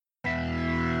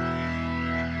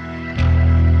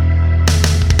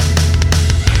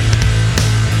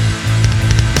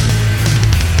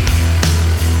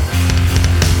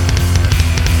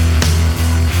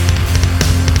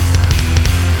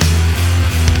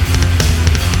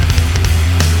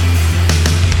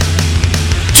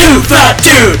Two Fat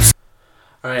Dudes!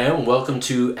 Alright, and welcome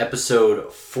to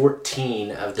episode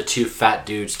 14 of the Two Fat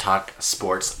Dudes Talk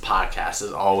Sports podcast.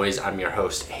 As always, I'm your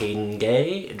host, Hayden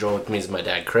Gay. Joined with me is my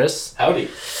dad, Chris. Howdy.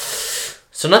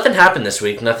 So nothing happened this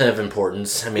week, nothing of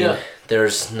importance.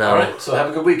 There's no... Alright, so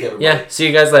have a good week, everybody. Yeah, see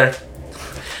you guys later.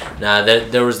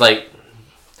 There was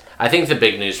I think the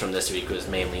big news from this week was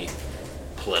mainly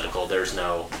political. There's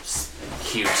no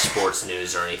huge sports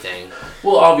news or anything.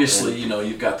 Well, obviously,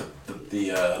 you've got the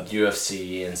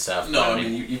UFC and stuff. No,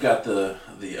 you've got the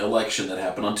election that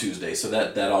happened on Tuesday, so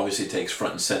that obviously takes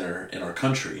front and center in our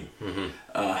country. Mm-hmm.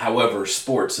 However,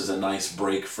 sports is a nice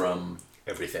break from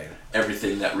everything,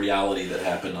 that reality that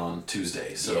happened on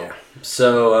Tuesday. So, yeah.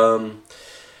 So,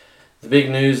 the big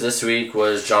news this week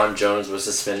was John Jones was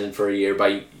suspended for a year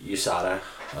by USADA.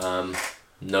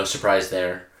 No surprise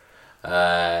there.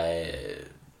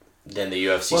 Then the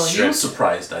UFC Well, he was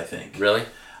surprised, I think. Really?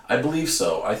 I believe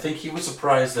so. I think he was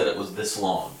surprised that it was this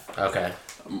long. Okay.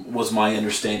 Was my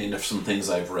understanding of some things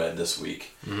I've read this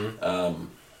week. Mm-hmm.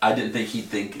 I didn't think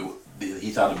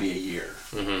he thought it'd be a year.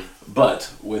 Mm-hmm.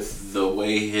 But with the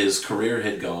way his career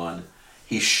had gone,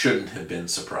 he shouldn't have been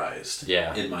surprised.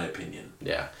 Yeah. In my opinion.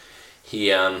 Yeah. He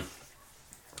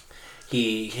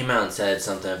came out and said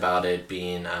something about it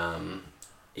being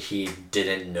he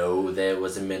didn't know that it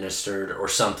was administered or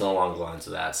something along the lines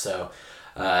of that. So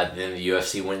then the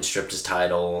UFC went and stripped his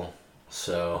title.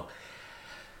 So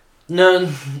to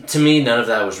me, none of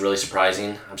that was really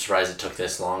surprising. I'm surprised it took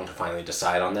this long to finally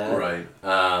decide on that. Right.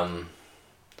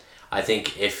 I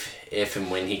think if and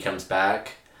when he comes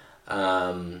back,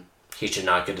 he should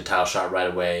not get a title shot right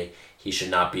away. He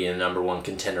should not be a number one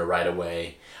contender right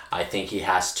away. I think he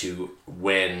has to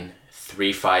win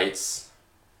 3 fights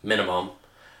minimum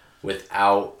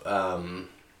without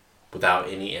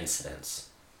any incidents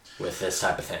with this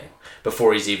type of thing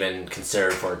before he's even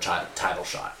considered for a title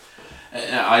shot.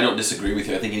 I don't disagree with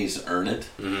you. I think he needs to earn it.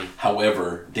 Mm-hmm.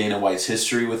 However, Dana White's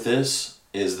history with this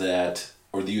is that,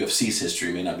 or the UFC's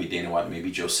history, may not be Dana White,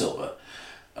 maybe Joe Silva,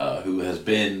 who has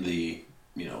been the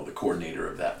coordinator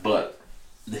of that. But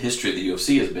the history of the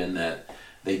UFC has been that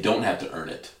they don't have to earn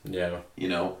it. Yeah.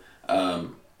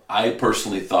 I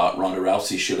personally thought Ronda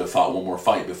Rousey should have fought one more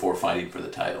fight before fighting for the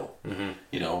title.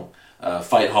 Mm-hmm.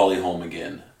 Fight Holly Holm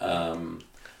again.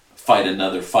 Fight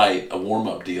another fight, a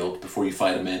warm-up deal before you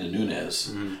fight Amanda Nunes.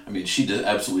 Mm-hmm. I mean, she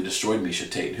absolutely destroyed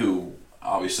Miesha Tate, who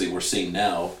obviously we're seeing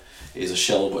now is a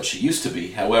shell of what she used to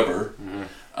be. However,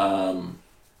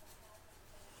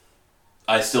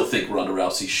 I still think Ronda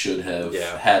Rousey should have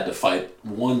had to fight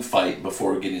one fight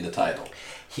before getting the title.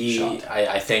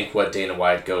 I think what Dana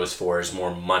White goes for is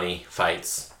more money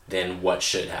fights than what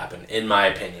should happen, in my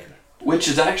opinion. Which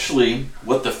is actually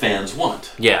what the fans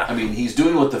want. Yeah. I mean, he's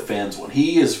doing what the fans want.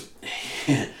 He is...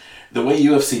 the way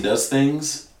UFC does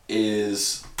things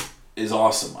is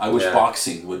awesome. I wish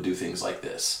boxing would do things like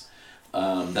this.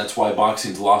 That's why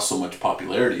boxing's lost so much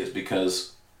popularity, is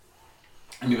because...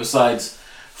 besides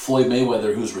Floyd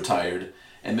Mayweather, who's retired,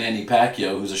 and Manny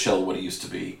Pacquiao, who's a shell of what he used to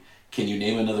be, can you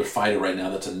name another fighter right now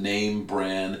that's a name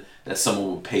brand that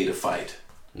someone would pay to fight?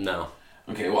 No.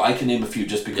 Okay, well, I can name a few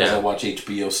just because I watch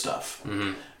HBO stuff.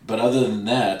 Mm-hmm. But other than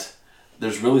that,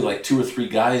 there's really 2 or 3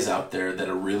 guys out there that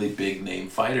are really big name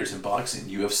fighters in boxing.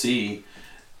 UFC,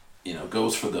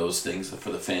 goes for those things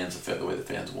for the fans, the way the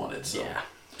fans want it. So. Yeah.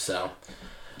 So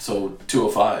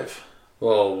 205.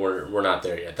 Well, we're not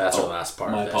there yet. That's our last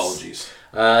part. My apologies.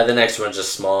 The next one's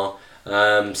just small.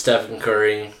 Stephen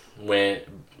Curry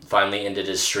finally ended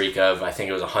his streak of, I think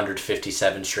it was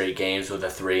 157 straight games with a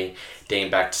 3, dating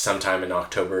back to sometime in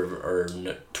October or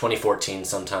 2014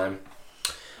 sometime.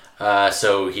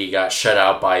 So he got shut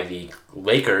out by the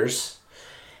Lakers,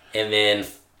 and then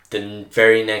the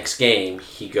very next game,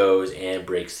 he goes and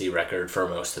breaks the record for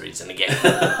most threes in a game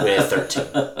with 13.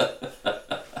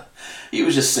 He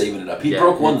was just saving it up. He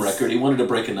broke one record. He wanted to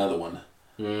break another one.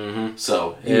 Mm-hmm.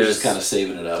 So he was just kind of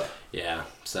saving it up. Yeah.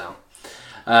 So,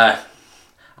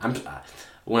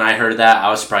 when I heard that, I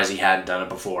was surprised he hadn't done it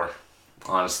before.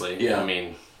 Honestly. Yeah. I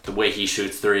mean, the way he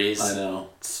shoots threes. I know.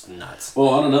 It's nuts. Well,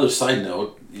 on another side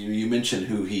note, you mentioned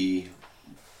who he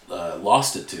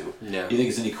lost it to. Yeah. Do you think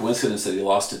it's any coincidence that he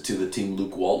lost it to the team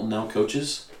Luke Walton now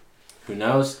coaches? Who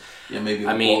knows? Yeah, maybe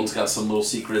Walton's got some little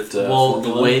secret formula.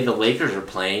 The way the Lakers are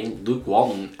playing, Luke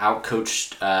Walton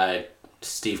outcoached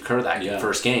Steve Kerr that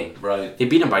first game. Right. They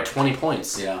beat him by 20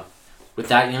 points. Yeah. With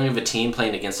that young of a team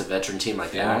playing against a veteran team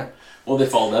like that. Well, they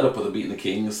followed that up with beating the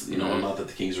Kings. Not that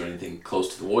the Kings are anything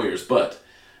close to the Warriors, but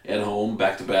at home,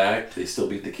 back-to-back, they still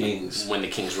beat the Kings. When the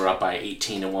Kings were up by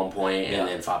 18 at one point and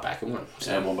then fought back and won.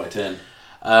 So. And won by 10.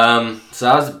 So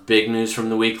that was big news from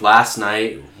the week. Last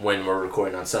night, when we're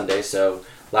recording on Sunday, so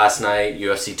last night,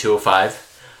 UFC 205,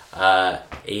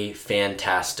 a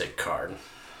fantastic card.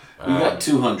 We got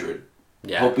 200.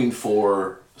 Yeah. Hoping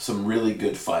for some really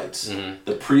good fights. Mm-hmm.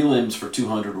 The prelims for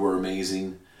 200 were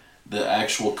amazing. The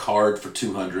actual card for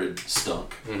 200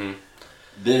 stunk. Mm-hmm.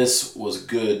 This was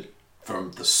good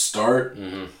from the start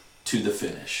to the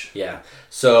finish. Yeah.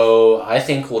 So I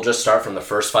think we'll just start from the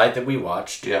first fight that we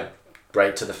watched. Yeah.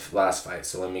 Right to the last fight.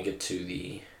 So let me get to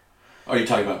the... Are you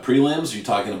talking about prelims? Are you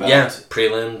talking about... Yeah,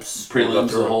 prelims.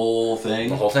 Prelims, the whole thing?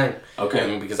 The whole thing. Okay. I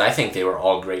mean, because I think they were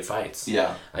all great fights.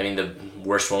 Yeah. I mean, the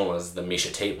worst one was the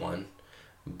Miesha Tate one.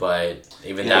 But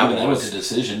even that was a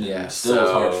decision. Yeah. And still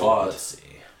was hard fought. Let's see.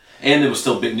 And it was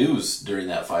still big news during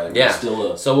that fight. I mean, Yeah.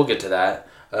 Still So we'll get to that.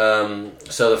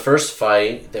 So the first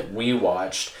fight that we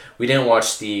watched, we didn't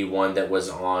watch the one that was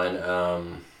on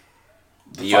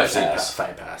the UFC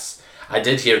Fight Pass. I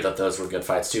did hear that those were good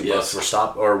fights too. Yes. Both were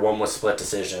stopped, or one was split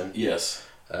decision. Yes.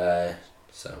 Alrighty.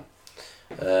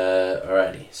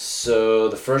 So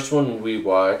the first one we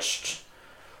watched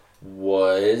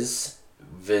was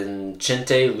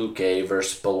Vicente Luque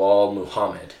versus Bilal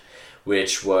Muhammad,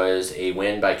 which was a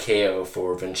win by KO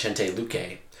for Vicente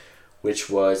Luque, which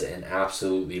was an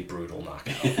absolutely brutal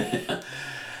knockout.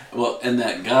 Well, and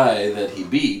that guy that he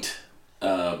beat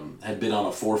had been on a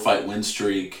 4-fight win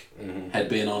streak, had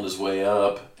been on his way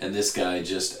up, and this guy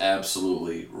just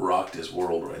absolutely rocked his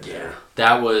world right there.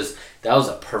 That was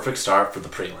a perfect start for the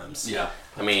prelims. Yeah.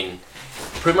 I mean,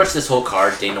 pretty much this whole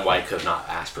card, Dana White could not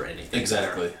ask for anything.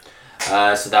 Exactly.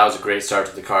 So that was a great start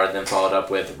to the card. Then followed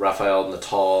up with Rafael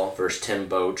Natal versus Tim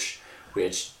Boetsch,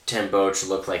 which Tim Boetsch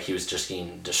looked like he was just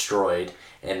getting destroyed,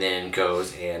 and then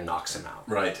goes and knocks him out.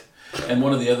 Right. And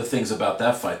one of the other things about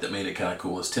that fight that made it kind of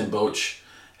cool is Tim Boetsch,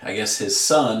 I guess his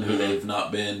son, who they've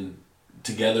not been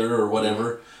together or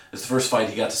whatever, it's the first fight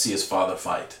he got to see his father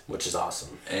fight. Which is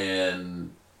awesome.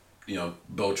 And,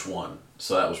 Boetsch won.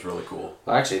 So that was really cool.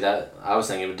 Well, actually, I was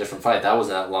thinking of a different fight. That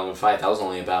wasn't that long of a fight. That was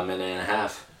only about a minute and a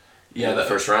half. Yeah, the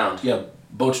first round. Yeah,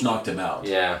 Boetsch knocked him out.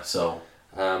 Yeah. So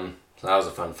that was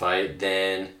a fun fight.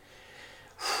 Then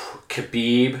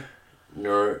Khabib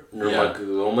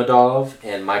Nurmagomedov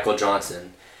and Michael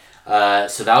Johnson.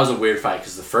 So that was a weird fight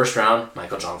because the first round,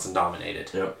 Michael Johnson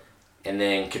dominated. Yep. And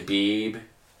then Khabib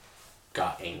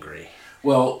got angry.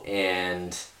 Well,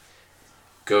 and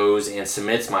goes and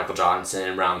submits Michael Johnson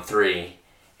in round 3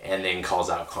 and then calls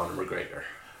out Conor McGregor.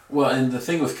 Well, and the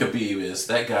thing with Khabib is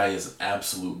that guy is an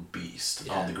absolute beast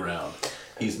on the ground.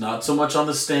 He's not so much on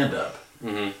the stand-up.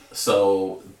 Mm-hmm.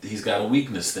 So he's got a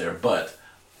weakness there, but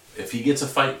if he gets a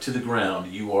fight to the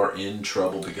ground, you are in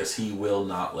trouble because he will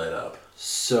not let up.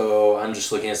 So I'm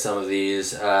just looking at some of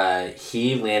these.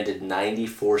 He landed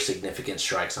 94 significant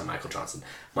strikes on Michael Johnson.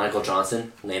 Michael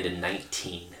Johnson landed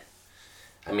 19.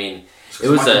 I mean, it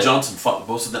was Michael Johnson fought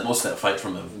most of that fight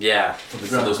from the from the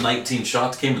ground. Those 19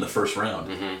 shots came in the first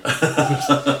round. Mm-hmm.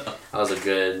 That was a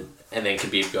good. And then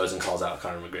Khabib goes and calls out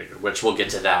Conor McGregor, which we'll get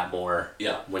to that more.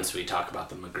 Once we talk about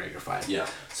the McGregor fight. Yeah.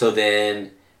 So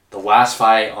then the last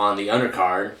fight on the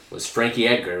undercard was Frankie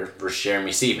Edgar versus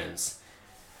Jeremy Stephens,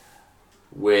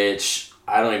 which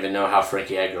I don't even know how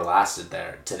Frankie Edgar lasted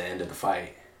there to the end of the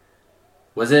fight.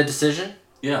 Was it a decision?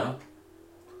 Yeah.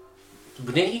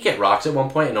 But didn't he get rocked at one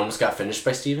point and almost got finished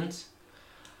by Stephens?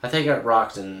 I think he got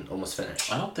rocked and almost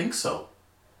finished. I don't think so.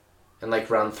 In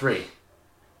round 3.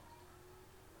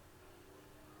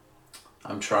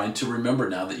 I'm trying to remember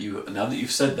now that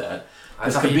you've said that.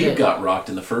 Because I thought Khabib got rocked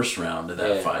in the first round of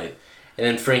that fight. And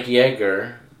then Frankie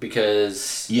Edgar,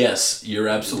 because... Yes, you're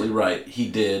absolutely right. He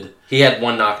did. He had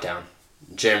one knockdown.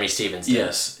 Jeremy Stephens did.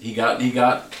 Yes, he got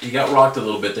rocked a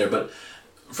little bit there, but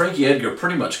Frankie Edgar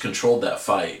pretty much controlled that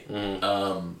fight.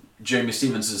 Mm-hmm. Jeremy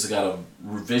Stephens has got a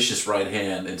vicious right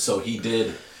hand, and so he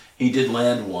did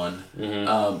land one.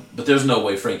 Mm-hmm. But there's no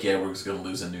way Frankie Edgar was going to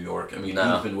lose in New York. I mean,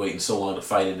 he's been waiting so long to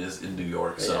fight in New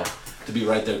York, so to be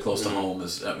right there close to home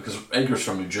is because Edgar's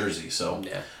from New Jersey, so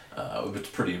it's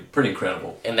pretty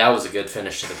incredible. And that was a good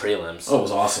finish to the prelims. Oh, it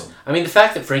was awesome. I mean, the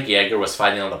fact that Frankie Edgar was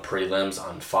fighting on the prelims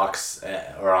on Fox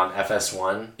or on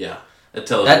FS1. Yeah, it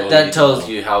tells that tells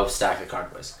you how stacked the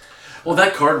card was. Well,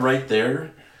 that card right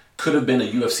there could have been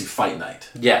a UFC fight night.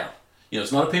 Yeah.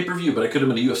 It's not a pay-per-view, but it could have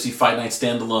been a UFC fight night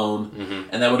standalone,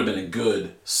 and that would have been a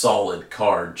good, solid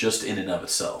card just in and of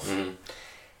itself. Mm-hmm.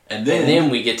 And then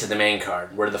we get to the main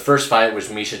card, where the first fight was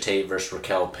Miesha Tate versus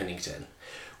Raquel Pennington,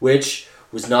 which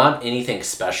was not anything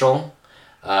special.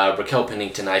 Raquel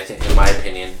Pennington, I think, in my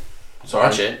opinion,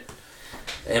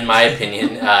 in my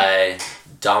opinion,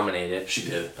 dominated. She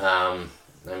did. I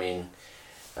mean,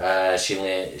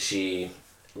 she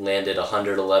landed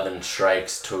 111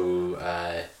 strikes to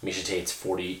Miesha Tate's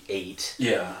 48.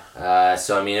 Yeah.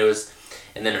 So, I mean, it was...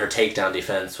 And then her takedown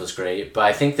defense was great. But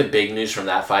I think the big news from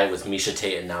that fight was Miesha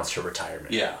Tate announced her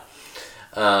retirement. Yeah.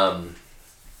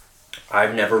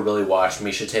 I've never really watched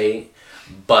Miesha Tate,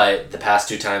 but the past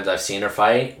 2 times I've seen her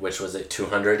fight, which was at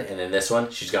 200, and then this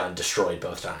one, she's gotten destroyed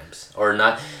both times. Or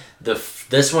not...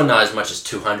 This one, not as much as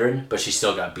 200, but she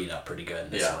still got beat up pretty good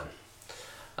in this one.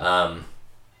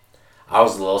 I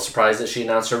was a little surprised that she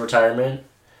announced her retirement,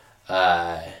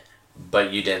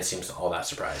 but you didn't seem all that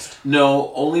surprised.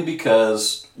 No, only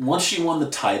because once she won the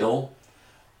title,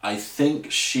 I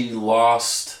think she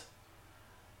lost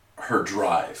her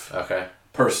drive. Okay.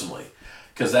 Personally.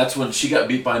 Because that's when she got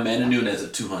beat by Amanda Nunes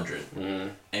at 200. Mm-hmm.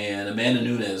 And Amanda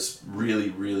Nunes really,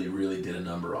 really, really did a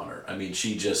number on her. I mean,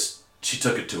 she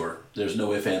took it to her. There's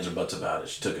no ifs, ands, or buts about it.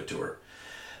 She took it to her.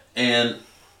 And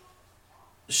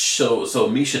so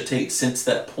Miesha Tate, since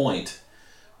that point,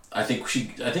 I think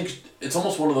it's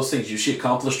almost one of those things. She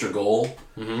accomplished her goal.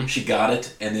 Mm-hmm. She got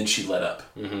it, and then she let up.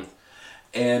 Mm-hmm.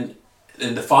 And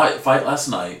in the fight last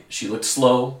night, she looked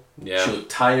slow. Yeah. She looked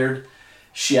tired.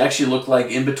 She actually looked like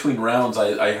in between rounds,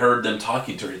 I heard them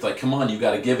talking to her. It's like, come on, you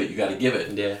got to give it. You got to give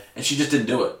it. Yeah. And she just didn't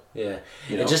do it. Yeah.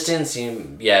 You know? It just didn't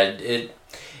seem... Yeah,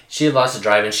 she had lost the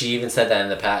drive, and she even said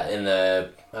that in the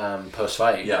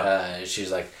post-fight. Yeah. She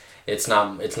was like, it's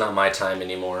not my time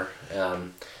anymore.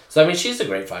 So I mean, she's a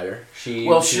great fighter. She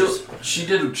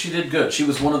did good. She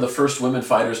was one of the first women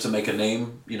fighters to make a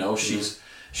name. You know, she's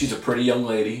a pretty young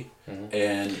lady,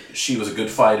 and she was a good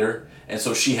fighter. And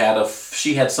so she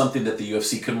had something that the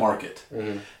UFC could market,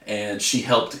 and she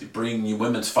helped bring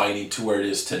women's fighting to where it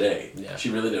is today. Yeah. She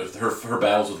really did. Her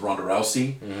battles with Ronda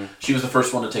Rousey. She was the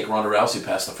first one to take Ronda Rousey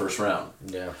past the first round.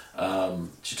 Yeah.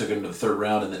 She took it into the third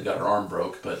round and then got her arm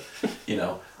broke, but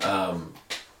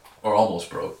or almost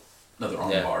broke. Another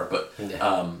arm bar, but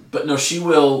no, she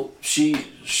will. She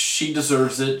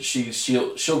deserves it.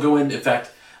 She'll go in. In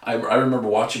fact, I remember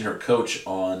watching her coach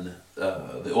on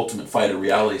the Ultimate Fighter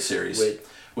reality series,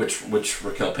 which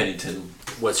Raquel Pennington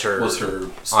was her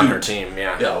student. On her team.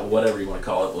 Yeah, whatever you want to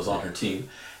call it, was on her team,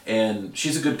 and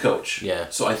she's a good coach. Yeah.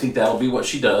 So I think that'll be what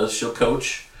she does. She'll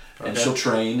coach, and she'll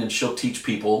train, and she'll teach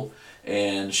people,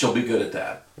 and she'll be good at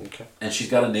that. Okay. And she's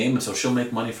got a name, and so she'll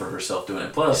make money for herself doing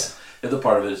it. Plus. Yeah. The other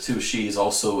part of it is too. She's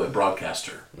also a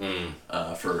broadcaster, and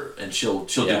she'll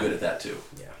do good at that too.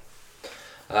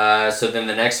 Yeah. So then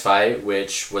the next fight,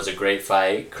 which was a great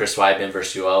fight, Chris Weidman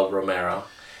versus Yoel Romero,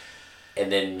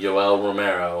 and then Yoel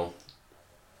Romero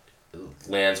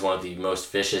lands one of the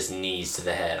most vicious knees to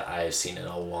the head I've seen in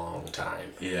a long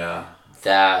time. Yeah,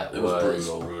 that was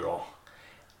brutal.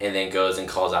 And then goes and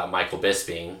calls out Michael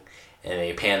Bisping. And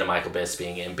they pan to Michael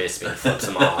Bisping, and Bisping flips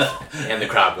him off, and the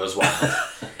crowd goes wild.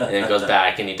 And then goes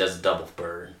back, and he does a double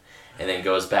bird. And then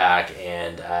goes back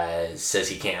and says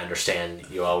he can't understand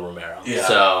Yoel Romero. Yeah.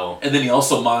 So, and then he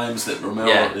also mimes that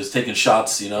Romero is taking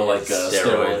shots, like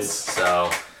steroids.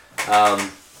 So,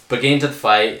 but getting to the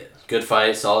fight, good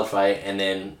fight, solid fight, and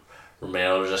then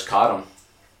Romero just caught him.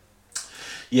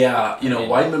 Yeah,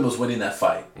 Weidman was winning that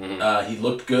fight. He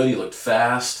looked good, he looked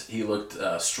fast, he looked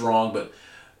strong, but...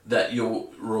 That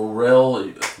Yoel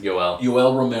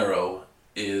Romero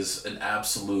is an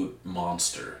absolute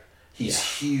monster.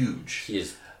 He's huge.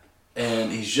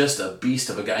 And he's just a beast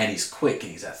of a guy, and he's quick,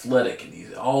 and he's athletic, and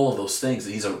he's all of those things.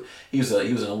 He was an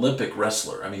Olympic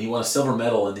wrestler. I mean, he won a silver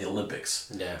medal in the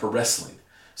Olympics for wrestling.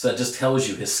 So that just tells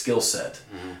you his skill set.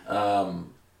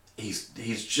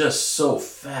 He's just so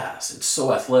fast and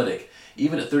so athletic.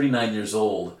 Even at 39 years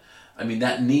old, I mean,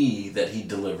 that knee that he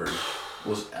delivered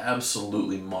was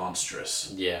absolutely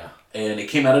monstrous. Yeah. And it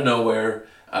came out of nowhere.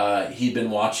 He'd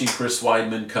been watching Chris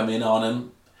Weidman come in on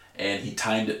him, and he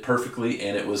timed it perfectly,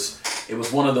 and it was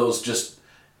one of those just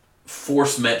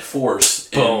force met force.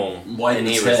 Boom. And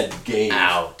Weidman's head gave.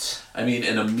 Out. I mean,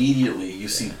 and immediately you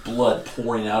see blood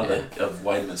pouring out of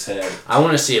Weidman's head. I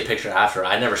want to see a picture after.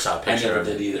 I never saw a picture of it.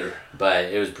 I never did either. But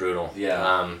it was brutal.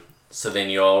 Yeah. So then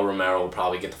Yoel Romero will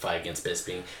probably get the fight against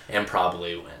Bisping and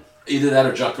probably win. Either that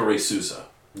or Jacare Souza.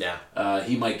 Yeah.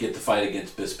 He might get the fight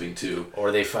against Bisping too.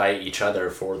 Or they fight each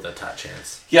other for the top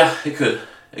chance. Yeah, it could.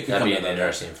 That'd be an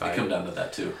interesting fight. It could come down to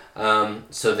that too.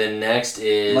 So then next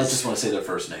is... I might just want to say their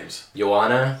first names.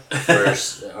 Joanna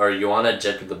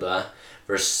Jedrzejczyk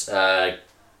versus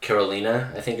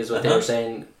Carolina, I think is what they were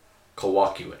saying.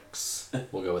 Kowalkiewicz.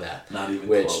 We'll go with that. Not even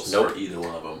close for either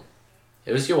one of them.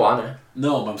 It was Joanna.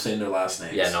 No, I'm saying their last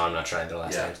names. Yeah, no, I'm not trying their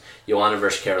last names. Joanna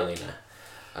versus Carolina.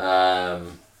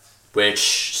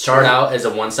 Which started out as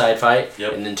a one-side fight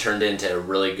and then turned into a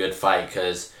really good fight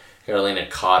because Carolina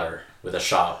caught her with a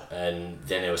shot, and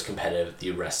then it was competitive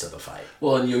the rest of the fight.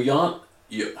 Well, and Joanna.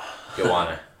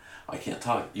 I can't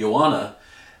talk. Joanna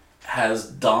has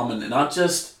dominated, not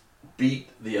just beat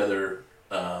the other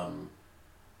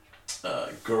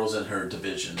girls in her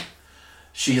division.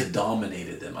 She has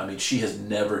dominated them. I mean, she has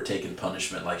never taken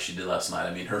punishment like she did last night.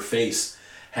 I mean, her face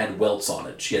had welts on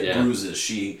it. She had bruises.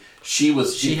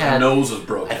 Her nose was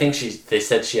broken. I think they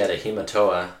said she had a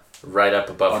hematoma right up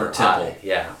above her temple. Eye.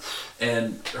 Yeah.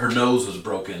 And her nose was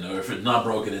broken, or if it's not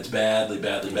broken, it's badly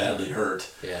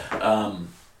hurt. Yeah.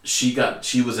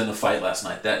 She was in a fight last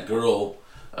night. That girl,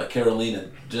 Carolina,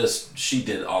 she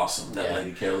did awesome. That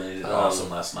lady Carolina did awesome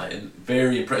last night, and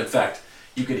very impressive. In fact,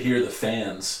 you could hear the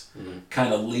fans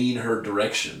kind of lean her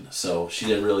direction. So she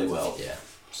did really well. Yeah.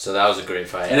 So that was a great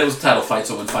fight. And it was a title fight,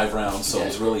 so it went 5 rounds, so it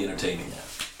was really entertaining.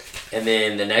 Yeah. And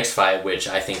then the next fight, which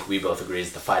I think we both agree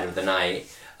is the fight of the night,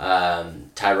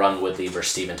 Tyron Woodley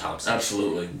versus Stephen Thompson.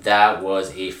 Absolutely. That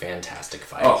was a fantastic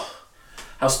fight. Oh,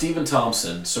 how Stephen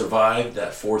Thompson survived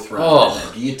that 4th round and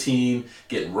that guillotine,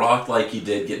 getting rocked like he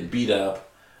did, getting beat up.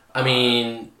 I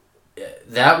mean,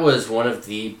 that was one of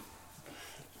the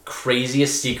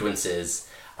craziest sequences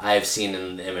I've seen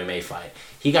in an MMA fight.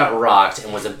 He got rocked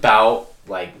and was about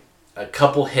like a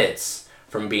couple hits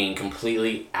from being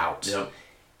completely out. Yep.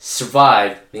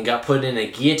 Survived, then got put in a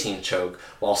guillotine choke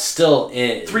while still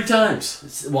in 3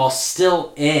 times. While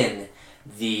still in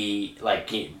the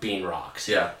being rocked.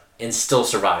 Yeah. And still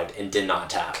survived and did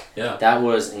not tap. Yeah. That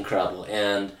was incredible.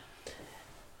 And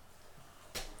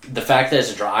the fact that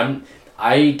it's a draw,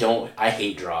 I hate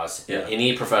draws. Yeah. In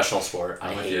any professional sport,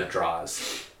 I hate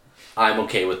draws. I'm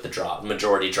okay with the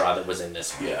majority draw that was in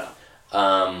this one. Yeah.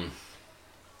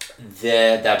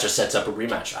 That just sets up a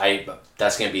rematch.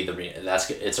 That's gonna be it has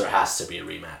to be a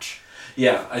rematch.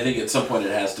 Yeah, I think at some point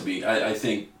it has to be. I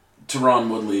think Tyron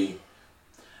Woodley,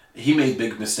 he made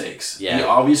big mistakes. Yeah. He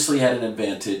obviously had an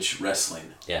advantage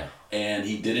wrestling. Yeah. And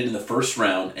he did it in the first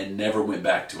round and never went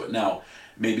back to it. Now,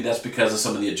 maybe that's because of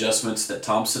some of the adjustments that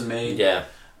Thompson made. Yeah.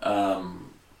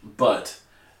 But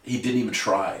he didn't even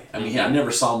try. I mean, I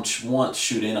never saw him once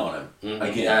shoot in on him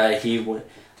again. He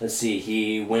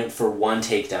went for one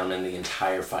takedown in the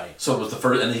entire fight. So it was the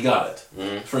first, and he got it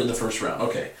in the first round.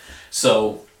 Okay,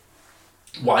 so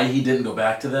why he didn't go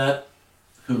back to that,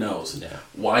 who knows? Yeah.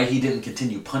 Why he didn't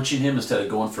continue punching him instead of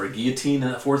going for a guillotine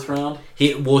in that 4th round?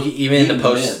 He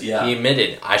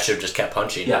admitted I should have just kept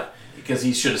punching. Yeah, because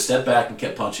he should have stepped back and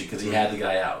kept punching because he had the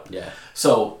guy out. Yeah.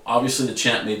 So obviously the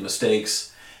champ made mistakes.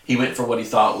 He went for what he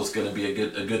thought was going to be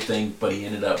a good thing, but he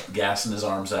ended up gassing his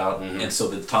arms out, and so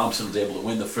the Thompson was able to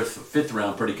win the fifth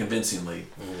round pretty convincingly.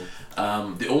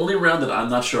 The only round that I'm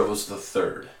not sure of was the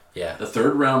 3rd. Yeah. The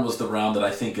 3rd round was the round that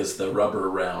I think is the rubber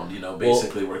round,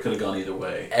 basically where it could have gone either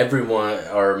way. Everyone,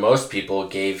 or most people,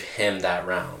 gave him that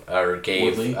round, or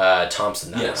gave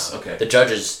Thompson that round. Yes, okay. The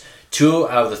judges, 2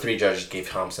 out of the 3 judges gave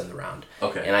Thompson the round.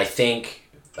 Okay. And I think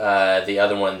the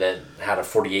other one that had a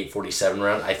 48-47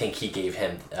 round, I think he gave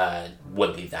him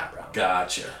Woodley that round.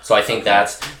 Gotcha. So I think I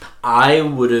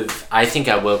think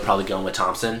I will probably go with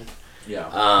Thompson. Yeah.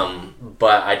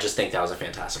 But I just think that was a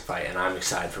fantastic fight, and I'm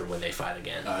excited for when they fight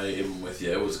again. I am with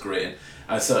you. It was great.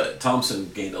 I saw Thompson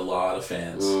gained a lot of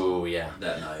fans. Ooh, yeah.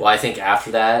 That night. Well, I think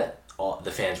after that,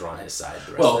 the fans were on his side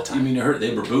the rest of the time. You mean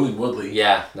they were booing Woodley?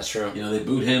 Yeah, that's true. They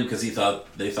booed him because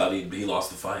they thought he lost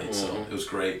the fight. So it was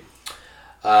great.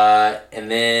 And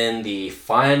then the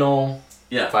final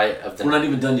fight of the night. We're not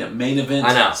even done yet. Main event.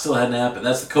 I know. Still hadn't happened.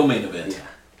 That's the co-main event. Yeah.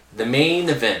 The main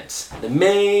event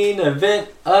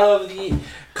of the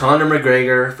Conor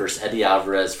McGregor versus Eddie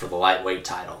Alvarez for the lightweight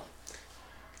title.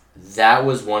 That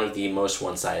was one of the most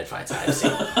one-sided fights I've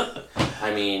seen.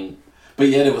 I mean, but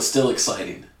yet it was still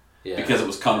exciting because it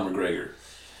was Conor McGregor.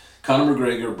 Conor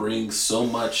McGregor brings so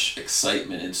much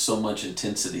excitement and so much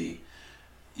intensity.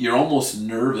 You're almost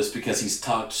nervous because he's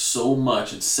talked so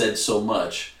much and said so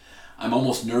much. I'm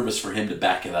almost nervous for him to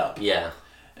back it up. Yeah.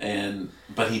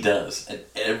 But he does at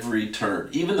every turn.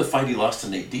 Even the fight he lost to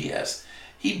Nate Diaz,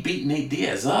 he beat Nate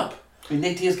Diaz up. I mean,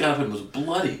 Nate Diaz got up and was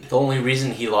bloodied. The only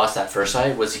reason he lost that first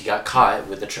fight was he got caught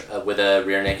with a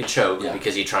rear naked choke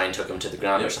because he tried and took him to the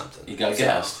ground or something. He got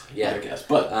gassed. Yeah. He got gassed.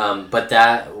 But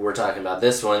that we're talking about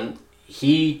this one.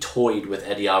 He toyed with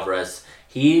Eddie Alvarez.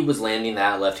 He was landing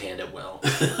that left hand at will,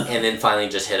 and then finally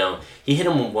just hit him. He hit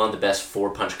him with one of the best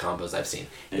 4-punch combos I've seen.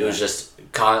 It was just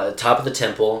top of the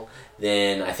temple.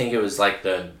 Then I think it was like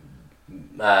the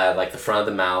front of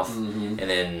the mouth, and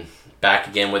then back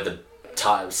again with the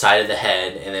top side of the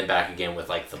head, and then back again with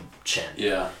like the chin.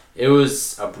 Yeah, it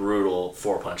was a brutal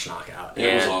 4-punch knockout.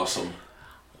 It was awesome.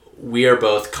 We are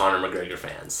both Conor McGregor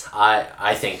fans.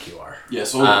 I think you are.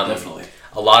 Yes, definitely.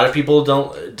 A lot of people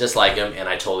don't dislike him, and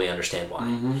I totally understand why.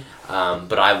 Mm-hmm.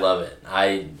 But I love it.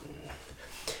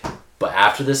 But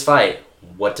after this fight,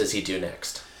 what does he do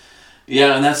next?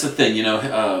 Yeah, and that's the thing.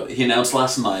 He announced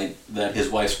last night that his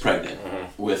wife's pregnant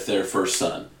with their first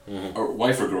son. Or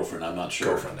wife or girlfriend, I'm not sure.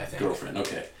 Girlfriend, I think. Girlfriend,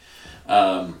 okay.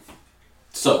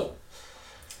 So,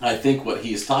 I think what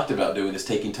he's talked about doing is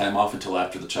taking time off until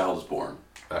after the child is born.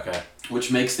 Okay.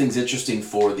 Which makes things interesting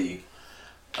for the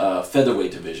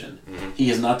featherweight division. He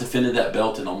has not defended that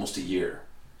belt in almost a year.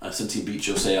 Since he beat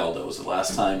Jose Aldo. It was the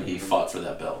last time he fought for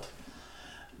that belt.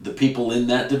 The people in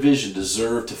that division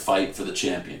deserve to fight for the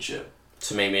championship.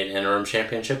 So maybe an interim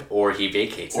championship, or he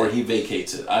vacates it. Or he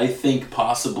vacates it. I think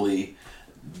possibly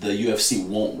the UFC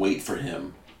won't wait for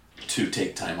him to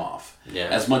take time off. Yeah.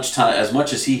 As much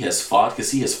as he has fought,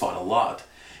 because he has fought a lot,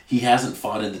 he hasn't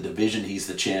fought in the division he's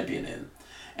the champion in.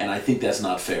 And I think that's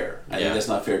not fair. I think that's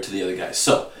not fair to the other guys.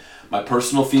 So, my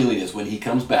personal feeling is when he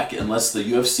comes back, unless the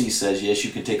UFC says, yes,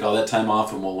 you can take all that time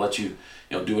off and we'll let you,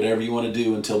 do whatever you want to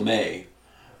do until May,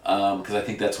 because I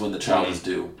think that's when the child is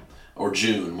due, or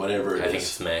June, whatever it is. I think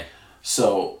it's May.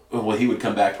 So, he would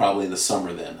come back probably in the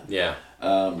summer then. Yeah.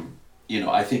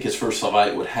 I think his first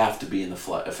fight would have to be in the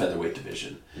featherweight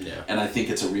division. Yeah. And I think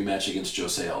it's a rematch against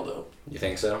Jose Aldo. You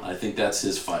think so? I think that's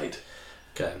his fight.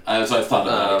 Okay. As I've thought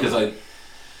about it, because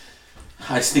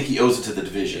I just think he owes it to the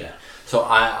division. Yeah. So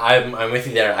I'm with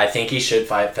you there. I think he should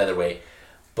fight featherweight,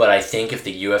 but I think if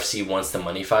the UFC wants the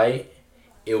money fight,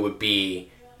 it would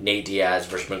be Nate Diaz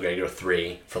versus McGregor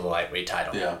 3 for the lightweight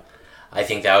title. Yeah. I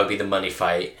think that would be the money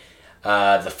fight.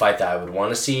 The fight that I would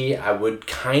want to see, I would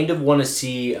kind of want to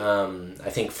see, I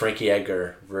think Frankie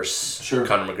Edgar versus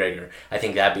Conor McGregor. I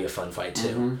think that'd be a fun fight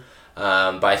too.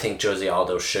 But I think Jose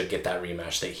Aldo should get that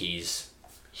rematch that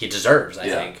he deserves, I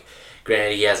think.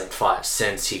 Granted, he hasn't fought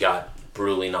since he got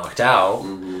brutally knocked out,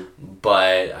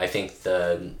 but I think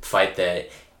the fight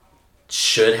that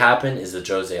should happen is the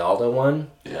Jose Aldo one.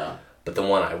 Yeah. But the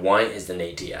one I want is the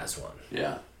Nate Diaz one.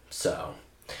 Yeah. So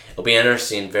it'll be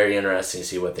very interesting to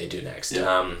see what they do next.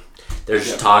 Yeah.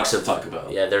 There's talks of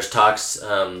there's talks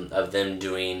of them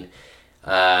doing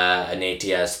a Nate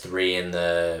Diaz 3 in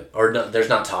there's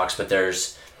not talks, but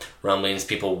there's rumblings,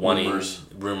 people wanting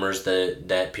rumors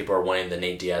that people are wanting the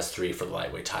Nate Diaz 3 for the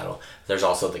lightweight title. There's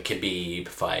also the Khabib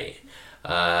fight.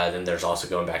 Then there's also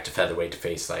going back to featherweight to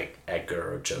face like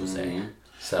Edgar or Jose.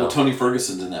 So Tony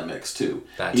Ferguson's in that mix too.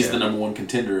 He's the number one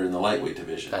contender in the lightweight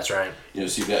division. That's right. So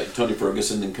you've got Tony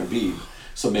Ferguson and Khabib.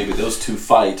 So maybe those two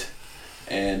fight,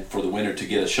 and for the winner to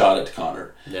get a shot at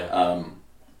Conor. Yeah.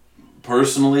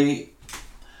 Personally,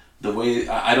 the way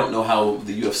I don't know how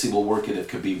the UFC will work it if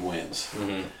Khabib wins.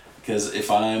 Because if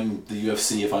I'm the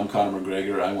UFC, if I'm Conor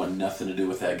McGregor, I want nothing to do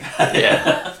with that guy.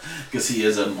 Yeah. Because he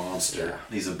is a monster. Yeah.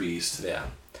 He's a beast. Yeah.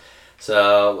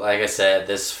 So, like I said,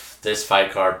 this fight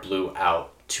card blew out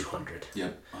 200.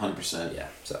 Yep, 100%. Yeah.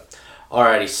 So,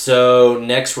 alrighty. So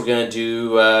next we're gonna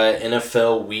do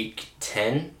NFL Week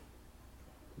 10.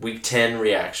 Week 10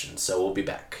 reactions. So we'll be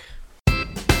back.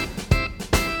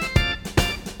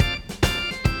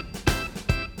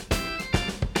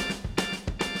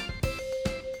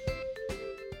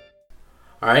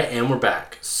 Alright, and we're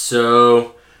back.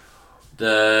 So,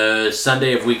 the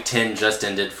Sunday of Week 10 just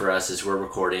ended for us as we're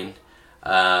recording.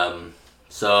 So,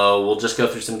 we'll just go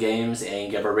through some games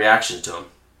and give our reactions to them.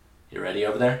 You ready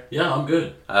over there? Yeah, I'm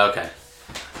good. Okay.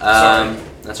 Sorry.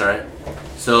 That's alright.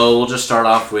 So, we'll just start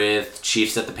off with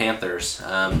Chiefs at the Panthers.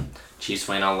 Chiefs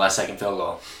win on the last second field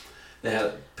goal.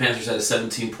 Panthers had a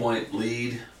 17-point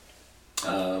lead.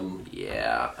 And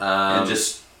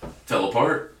just fell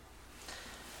apart.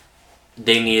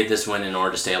 They needed this win in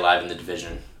order to stay alive in the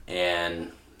division,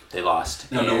 and they lost.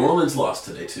 Now, New Orleans lost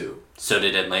today, too. So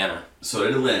did Atlanta. Tampa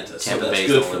so that's Bay's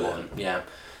good the for only them. one. Yeah.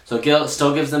 So it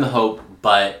still gives them hope,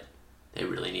 but they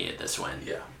really needed this win.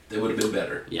 Yeah. They would have been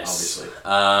better, yes.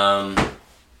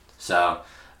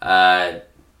 obviously.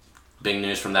 Big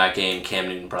news from that game, Cam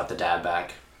Newton brought the dad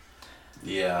back.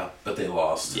 Yeah, but they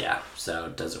lost. Yeah, so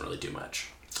it doesn't really do much.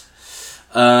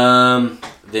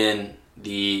 Then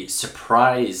the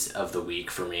surprise of the week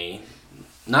for me,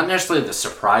 not necessarily the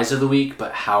surprise of the week,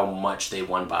 but how much they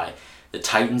won by. The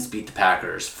Titans beat the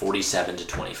Packers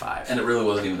 47-25. And it really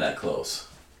wasn't even that close.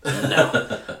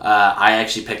 No. I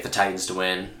actually picked the Titans to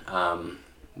win.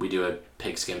 We do a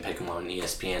pigskin pick 'em on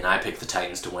ESPN. I picked the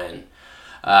Titans to win.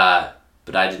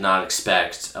 But I did not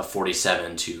expect a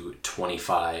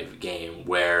 47-25 game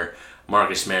where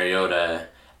Marcus Mariota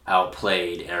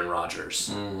outplayed Aaron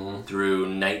Rodgers. Through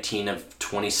 19 of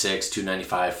 26,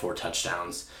 295, 4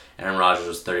 touchdowns. Aaron Rodgers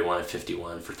was 31 of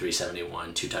 51 for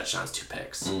 371, 2 touchdowns, 2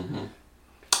 picks.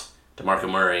 Don't DeMarco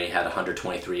Murray had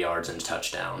 123 yards and a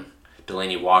touchdown.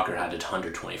 Delaney Walker had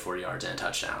 124 yards and a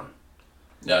touchdown.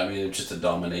 Yeah, I mean, it's just a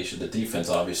domination. The defense,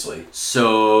 obviously.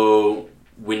 So,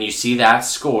 when you see that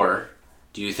score,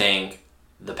 do you think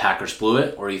the Packers blew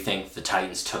it, or do you think the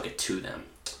Titans took it to them?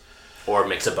 Or a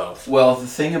mix of both? Well, the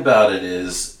thing about it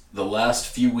is, the last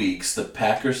few weeks, the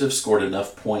Packers have scored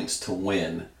enough points to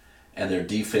win, and their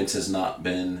defense has not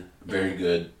been very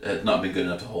good, has not been good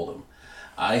enough to hold them.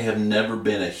 I have never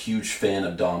been a huge fan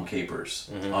of Dom Capers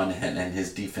and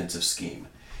his defensive scheme.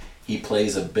 He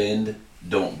plays a bend,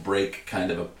 don't break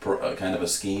kind of a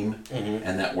scheme,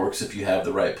 and that works if you have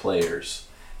the right players.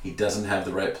 He doesn't have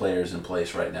the right players in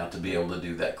place right now to be able to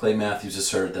do that. Clay Matthews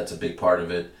is hurt; that's a big part of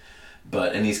it,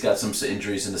 and he's got some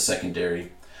injuries in the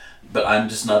secondary. But I'm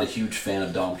just not a huge fan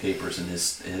of Dom Capers and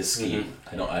his scheme.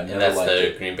 I've never liked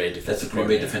it. Green Bay defensive. That's the Green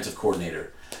Bay defensive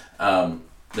coordinator.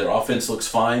 Their offense looks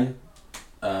fine.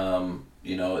 Aaron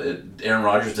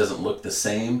Rodgers doesn't look the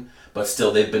same, but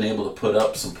still they've been able to put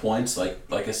up some points. Like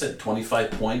I said,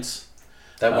 25 points.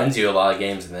 That wins you a lot of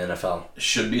games in the NFL.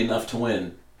 Should be enough to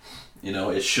win.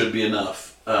 It should be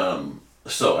enough.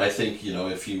 So I think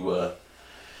if you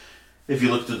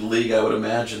looked at the league, I would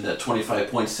imagine that 25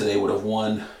 points today would have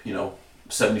won.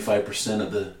 75%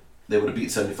 of they would have beat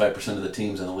 75% of the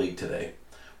teams in the league today.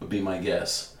 Would be my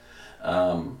guess.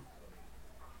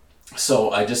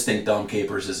 So I just think Dom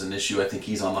Capers is an issue. I think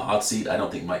he's on the hot seat. I don't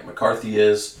think Mike McCarthy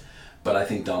is, but I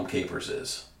think Dom Capers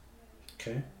is.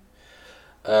 Okay.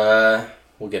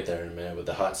 We'll get there in a minute with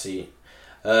the hot seat.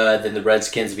 Then the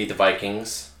Redskins beat the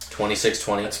Vikings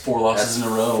 26-20. That's 4 losses in a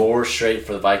row. 4 straight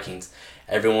for the Vikings.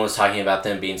 Everyone was talking about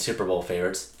them being Super Bowl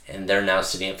favorites, and they're now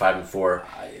sitting at 5-4.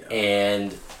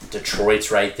 And Detroit's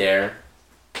right there.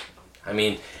 I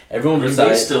mean, everyone Green besides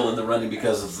Bay's still in the running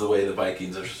because of the way the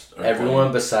Vikings are everyone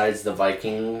playing. besides the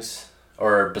Vikings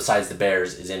or besides the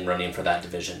Bears is in running for that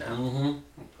division now.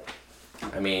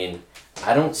 Mm-hmm. I mean,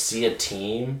 I don't see a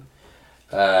team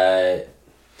that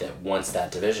wants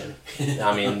that division.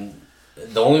 I mean,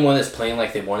 the only one that's playing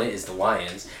like they want it is the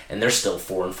Lions, and they're still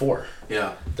 4-4.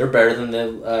 Yeah, they're better than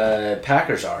the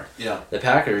Packers are. Yeah, the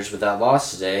Packers with that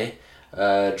loss today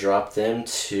dropped them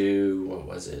to what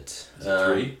was it? Is it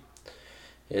 3?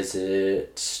 Is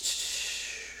it?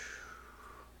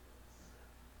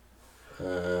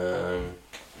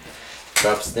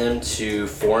 Drops them to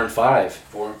 4-5.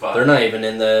 4-5. They're not even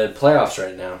in the playoffs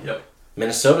right now. Yep.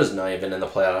 Minnesota's not even in the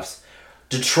playoffs.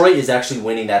 Detroit is actually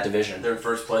winning that division. They're in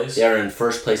first place? They're in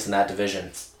first place in that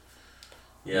division.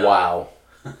 Yeah. Wow.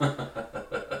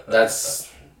 That's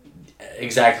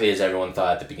exactly as everyone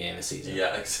thought at the beginning of the season.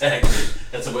 Yeah, exactly.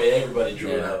 That's the way everybody drew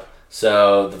it up.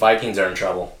 So the Vikings are in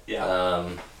trouble. Yeah.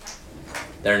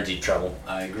 They're in deep trouble.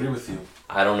 I agree with you.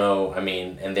 I don't know. I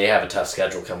mean, and they have a tough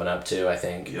schedule coming up too, I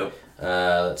think. Yep.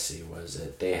 Let's see. What is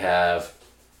it? They have...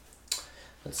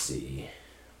 Let's see.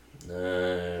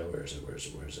 Where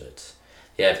is it?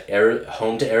 They have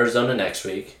home to Arizona next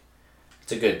week.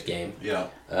 It's a good game. Yeah.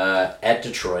 At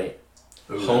Detroit.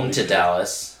 Home to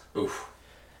Dallas. Oof.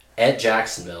 At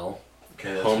Jacksonville.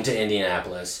 Okay. Home to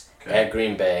Indianapolis. Okay. At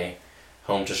Green Bay.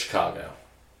 Home to Chicago.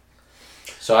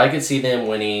 So I could see them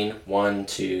winning 1,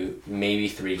 2, maybe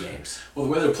 3 games. Well,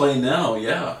 the way they're playing now,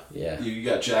 yeah. Yeah. You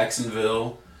got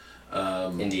Jacksonville,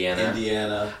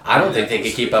 Indiana. I don't think they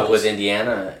could keep up with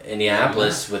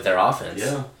Indianapolis with their offense.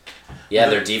 Yeah. Yeah,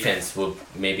 their defense will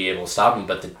maybe able to stop them,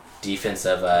 but the defense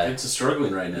of it's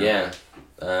struggling right now. Yeah.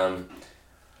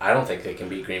 I don't think they can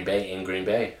beat Green Bay in Green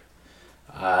Bay.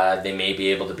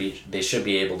 They should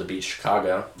be able to beat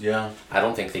Chicago. Yeah. I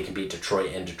don't think they can beat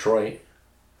Detroit in Detroit.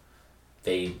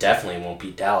 They definitely won't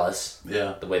beat Dallas.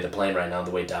 Yeah. The way they're playing right now,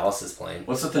 the way Dallas is playing.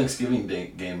 What's the Thanksgiving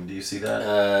Day game? Do you see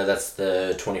that? That's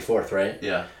the 24th, right?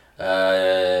 Yeah.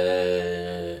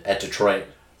 At Detroit.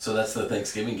 So that's the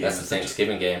Thanksgiving game. That's the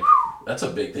Thanksgiving game. That's a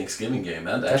big Thanksgiving game.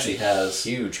 That That's actually has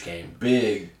huge game.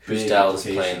 Big Who's Dallas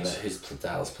playing? Who's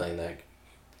Dallas playing that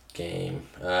game?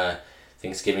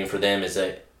 Thanksgiving for them is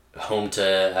at home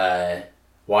to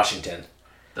Washington.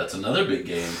 That's another big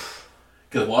game.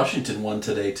 Because Washington won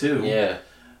today too. Yeah.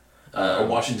 Or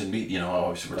Washington beat.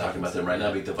 Obviously we're talking about them right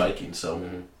now. Beat the Vikings. So.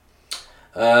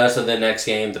 Mm-hmm. So the next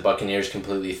game, the Buccaneers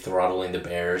completely throttling the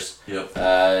Bears. Yep.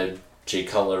 Jay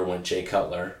Cutler went Jay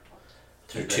Cutler.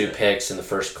 Threw 2 picks in the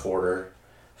first quarter.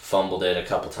 Fumbled it a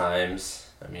couple times.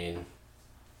 I mean,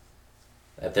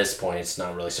 at this point, it's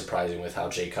not really surprising with how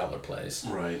Jay Cutler plays.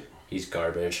 Right. He's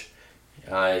garbage.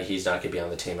 He's not going to be on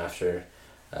the team after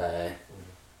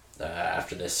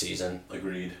this season.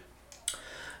 Agreed.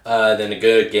 Then a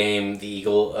good game,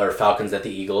 Falcons at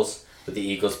the Eagles, with the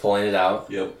Eagles pulling it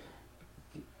out. Yep.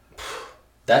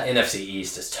 That NFC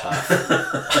East is tough.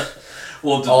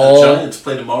 Well, the Giants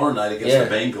play tomorrow night against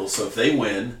the Bengals, so if they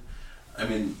win, I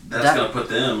mean, that's going to put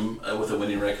them with a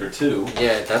winning record, too.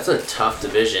 Yeah, that's a tough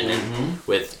division, and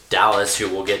with Dallas, who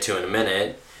we'll get to in a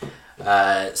minute.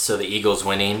 So the Eagles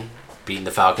winning, beating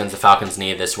the Falcons. The Falcons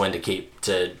need this win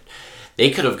to.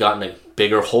 They could have gotten a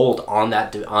bigger hold on the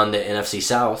NFC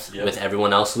South with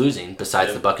everyone else losing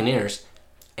besides the Buccaneers,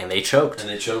 and they choked.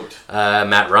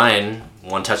 Matt Ryan,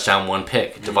 1 touchdown, 1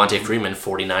 pick. Devontae Freeman,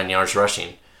 49 yards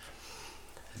rushing.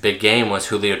 Big game was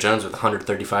Julio Jones with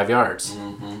 135 yards.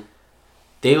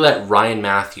 They let Ryan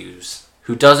Matthews,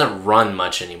 who doesn't run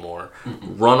much anymore,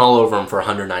 run all over him for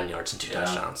 109 yards and 2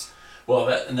 touchdowns. Well,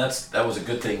 that was a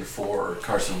good thing for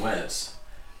Carson Wentz.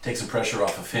 Take some pressure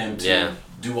off of him to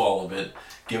do all of it.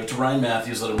 Give it to Ryan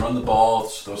Matthews, let him run the ball,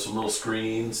 throw some little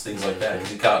screens, things like that.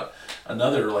 Because he caught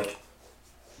another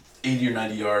 80 or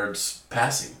 90 yards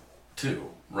passing, too.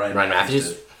 Ryan Matthews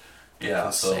did. Yeah,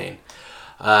 insane.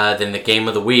 Then the game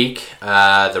of the week,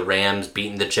 the Rams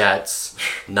beating the Jets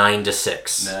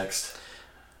 9-6. Next.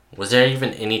 Was there even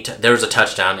any... there was a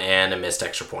touchdown and a missed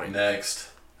extra point. Next.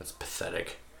 That's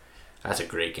pathetic. That's a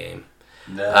great game.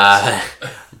 Next.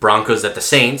 Broncos at the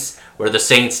Saints, where the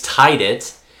Saints tied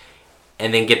it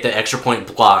and then get the extra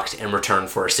point blocked and return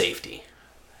for a safety.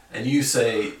 And you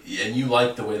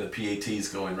like the way the PAT is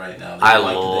going right now. I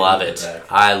love it.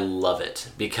 I love it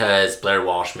because Blair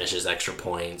Walsh misses extra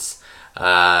points.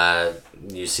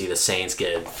 You see the Saints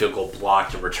get a field goal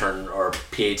blocked and return, or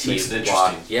PAT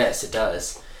blocked. Yes, it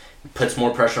does. It puts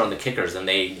more pressure on the kickers, and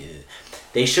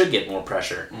they should get more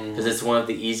pressure because it's one of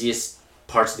the easiest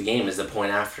parts of the game is the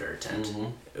point after attempt,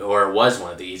 or it was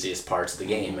one of the easiest parts of the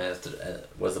game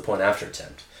was the point after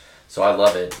attempt. So I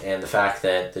love it, and the fact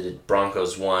that the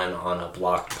Broncos won on a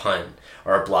blocked punt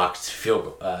or a blocked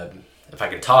field goal. If I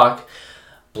can talk.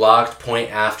 Blocked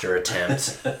point after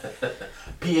attempt.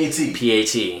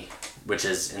 PAT, which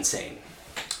is insane.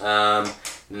 And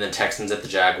the Texans at the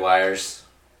Jaguars.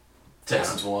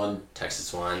 Texans won.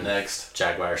 Next.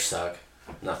 Jaguars suck.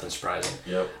 Nothing surprising.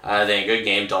 Yep. Then a good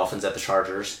game. Dolphins at the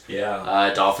Chargers.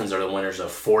 Yeah. Dolphins are the winners of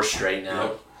 4 straight now.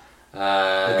 Yep.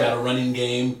 They've got a running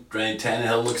game.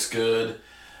 Tannehill looks good.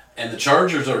 And the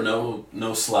Chargers are no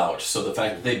slouch, so the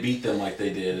fact that they beat them like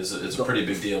they did is a pretty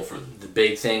big deal for them. The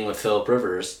big thing with Phillip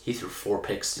Rivers, he threw 4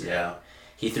 picks today. Yeah.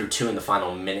 He threw 2 in the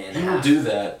final minute and a half. He will do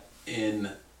that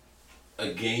in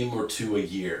a game or 2 a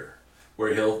year,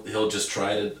 where he'll just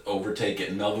try to overtake it.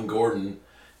 And Melvin Gordon,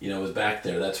 is back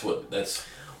there. Sorry,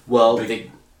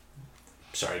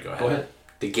 go ahead. Go ahead.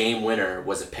 The game winner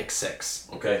was a pick 6.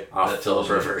 Okay. Off Phillip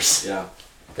Rivers. Yeah.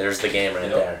 There's the game right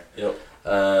there. Yep.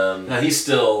 Now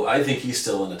I think he's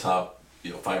still in the top,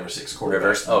 5 or 6 quarterbacks.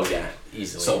 Rivers? Oh yeah,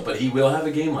 easily. So, but he will have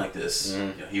a game like this.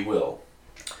 Yeah, he will.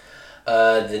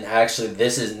 Then actually,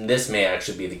 this may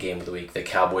actually be the game of the week: the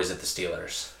Cowboys at the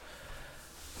Steelers.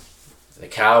 The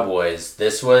Cowboys.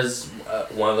 This was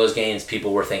one of those games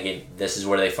people were thinking this is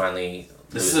where they finally.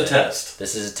 This is a test.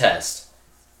 This is a test,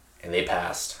 and they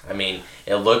passed. I mean,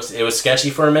 it was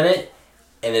sketchy for a minute.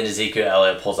 And then Ezekiel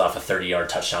Elliott pulls off a 30-yard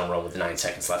touchdown run with 9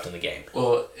 seconds left in the game.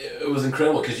 Well, it was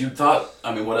incredible because you thought,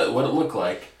 what it looked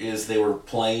like is they were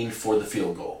playing for the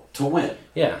field goal to win.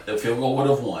 Yeah. The field goal would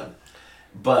have won.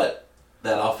 But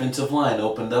that offensive line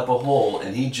opened up a hole,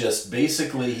 and he just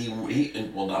basically, he went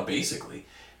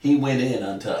in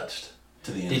untouched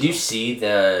to the end zone. Did you see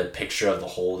the picture of the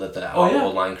hole that the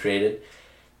O-line created?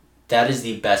 That is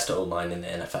the best O-line in the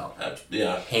NFL.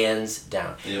 Yeah. Hands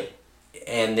down. Yep.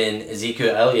 And then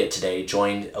Ezekiel Elliott today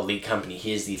joined Elite Company.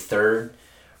 He is the 3rd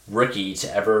rookie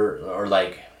to ever,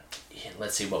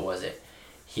 let's see, what was it?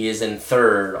 He is in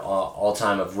 3rd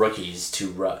all-time of rookies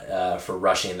for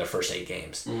rushing in their first 8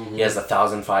 games. Mm-hmm. He has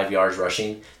 1,005 yards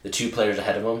rushing. The 2 players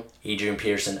ahead of him, Adrian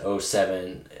Pearson,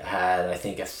 07, had, I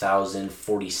think,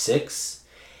 1,046.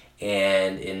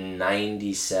 And in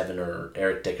 97, or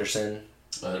Eric Dickerson.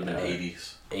 That would have been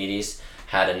 80s.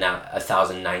 Had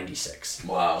 1,096.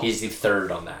 Wow. He's the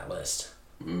 3rd on that list.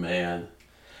 Man.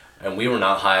 And we were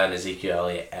not high on Ezekiel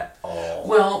Elliott at all.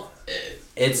 Well,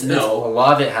 it's a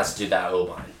lot of it has to do that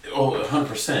O-line. Oh,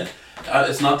 100%.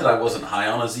 It's not that I wasn't high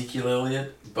on Ezekiel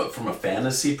Elliott, but from a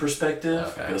fantasy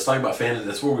perspective, let's talk about fantasy.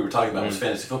 That's what we were talking about was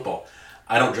fantasy football.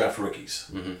 I don't draft rookies.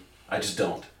 Mm-hmm. I just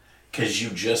don't. Because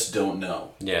you just don't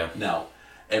know. Yeah. Now,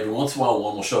 every once in a while,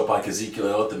 one will show up like Ezekiel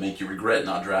Elliott that make you regret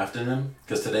not drafting him.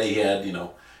 Because today he had,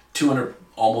 200,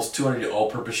 almost 200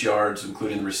 all-purpose yards,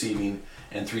 including the receiving,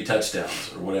 and 3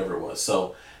 touchdowns, or whatever it was.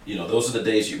 So, those are the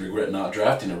days you regret not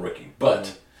drafting a rookie.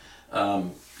 But,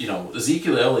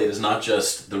 Ezekiel Elliott is not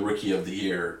just the Rookie of the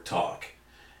Year talk.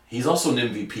 He's also an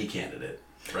MVP candidate.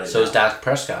 right So now. is Dak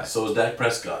Prescott. So is Dak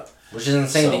Prescott. Which is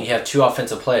insane that you have 2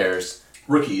 offensive players,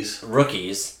 rookies,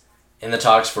 in the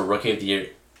talks for Rookie of the Year.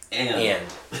 And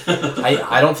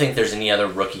I don't think there's any other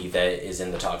rookie that is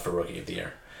in the talk for Rookie of the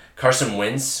Year. Carson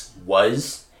Wentz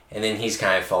was, and then he's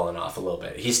kind of fallen off a little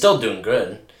bit. He's still doing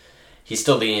good. He's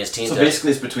still leading his team. So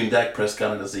basically it's between Dak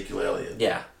Prescott and Ezekiel Elliott.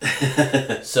 Yeah.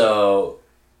 So,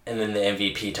 and then the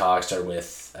MVP talks are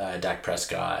with Dak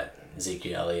Prescott,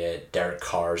 Ezekiel Elliott, Derek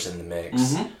Carr's in the mix.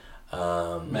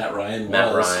 Mm-hmm. Matt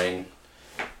Ryan.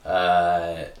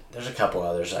 There's a couple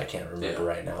others I can't remember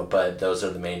right now, but those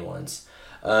are the main ones.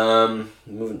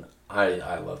 Moving,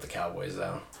 I love the Cowboys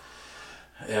though.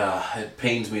 Yeah, it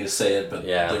pains me to say it, but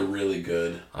they're really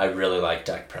good. I really like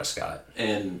Dak Prescott.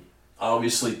 And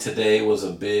obviously today was a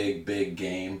big, big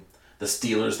game. The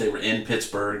Steelers, they were in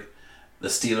Pittsburgh. The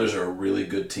Steelers are a really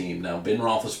good team. Now, Ben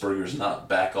Roethlisberger's not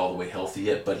back all the way healthy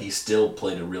yet, but he still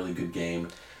played a really good game.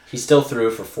 He still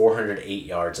threw for 408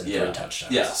 yards and 3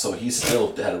 touchdowns. Yeah, so he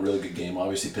still had a really good game.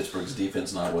 Obviously, Pittsburgh's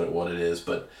defense not what it is,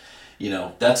 but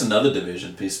that's another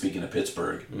division. Speaking of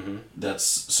Pittsburgh, that's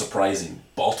surprising.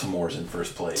 Baltimore's in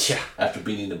first place after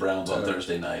beating the Browns on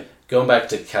Thursday night. Going back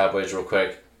to the Cowboys real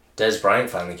quick, Dez Bryant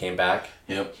finally came back.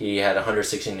 Yep. He had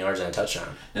 116 yards and a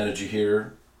touchdown. Now, did you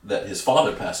hear that his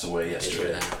father passed away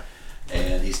yesterday?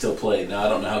 And he still played. Now, I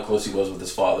don't know how close he was with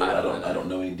his father. I don't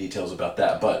know any details about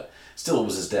that, but still, it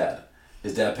was his dad.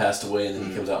 His dad passed away, and then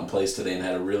he comes out and plays today and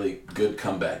had a really good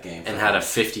comeback game. And had a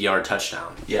 50-yard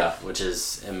touchdown. Yeah. Which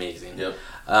is amazing. Yep.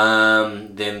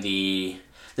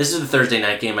 This is the Thursday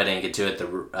night game. I didn't get to it.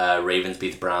 The Ravens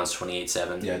beat the Browns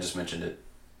 28-7. Yeah, I just mentioned it.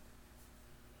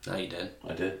 Oh, you did?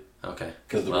 I did. Okay.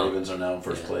 Because the Ravens are now in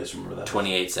first place. Remember that?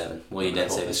 28-7. Well, you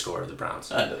didn't say the score of the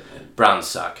Browns. I did. Browns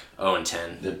suck.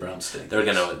 0-10. The Browns stink. They're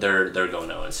going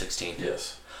 0-16.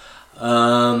 Yes.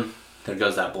 There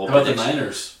goes that bull. How about the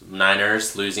Niners?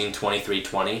 Niners losing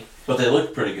 23-20. But they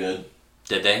looked pretty good.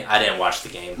 Did they? I didn't watch the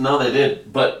game. No, they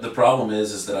did. But the problem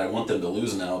is that I want them to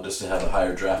lose now just to have a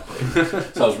higher draft pick.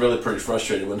 So I was really pretty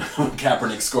frustrated when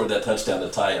Kaepernick scored that touchdown to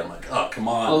tie it. I'm like, oh, come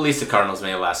on. Well, at least the Cardinals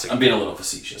made it last. I'm being a little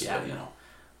facetious, but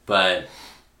But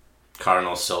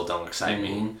Cardinals still don't excite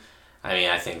me. I mean,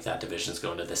 I think that division's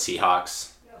going to the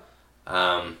Seahawks.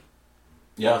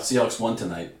 Yeah, Seahawks won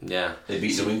tonight. Yeah. They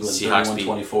beat New England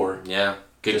 31-24. Yeah,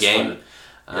 good game.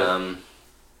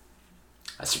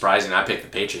 Surprising, I picked the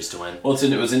Patriots to win. Well,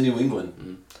 it was in New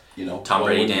England. Tom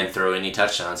Brady didn't throw any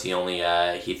touchdowns. He only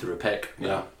he threw a pick.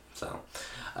 Yeah. So,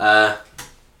 and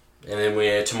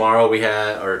then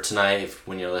tonight,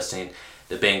 when you're listening,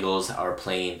 the Bengals are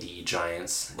playing the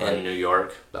Giants in New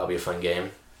York. That'll be a fun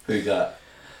game. Who you got?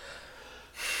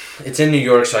 It's in New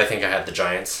York, so I think I have the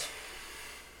Giants.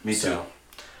 Me too.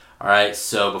 All right,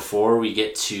 so before we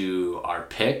get to our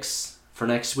picks for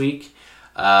next week,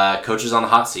 Coach is on the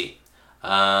hot seat.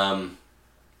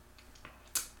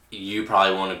 You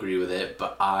probably won't agree with it,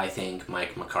 but I think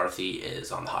Mike McCarthy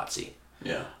is on the hot seat.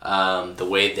 Yeah. The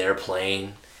way they're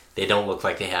playing, they don't look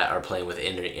like they are playing with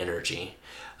energy.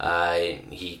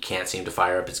 He can't seem to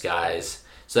fire up his guys.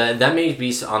 So that may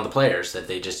be on the players that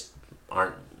they just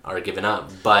are giving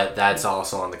up, but that's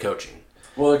also on the coaching.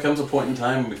 Well, there comes a point in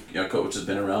time, Coach has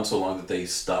been around so long that they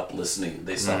stop listening.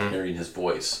 They stop hearing his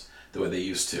voice the way they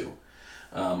used to.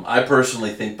 I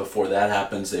personally think before that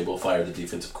happens, they will fire the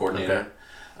defensive coordinator. Okay.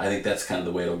 I think that's kind of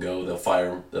the way it'll go. They'll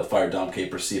fire Dom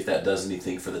Capers, see if that does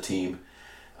anything for the team,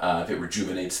 if it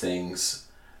rejuvenates things,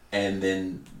 and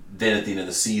then at the end of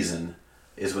the season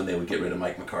is when they would get rid of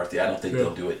Mike McCarthy. I don't think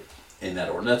they'll do it in that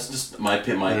order. That's just my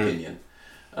opinion.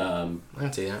 I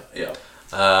can see that.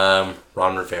 Yeah.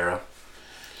 Ron Rivera.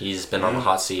 He's been on the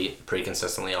hot seat pretty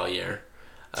consistently all year.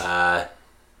 I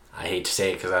hate to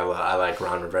say it because I like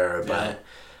Ron Rivera, but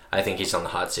I think he's on the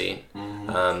hot seat.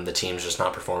 The team's just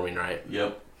not performing right.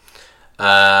 Yep.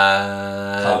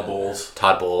 Todd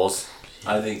Bowles.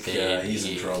 I think he's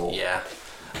in trouble. Yeah.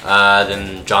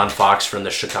 Then John Fox from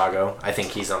the Chicago. I think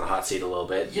he's on the hot seat a little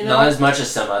bit. Not as much as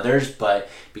some others, but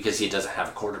because he doesn't have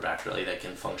a quarterback really that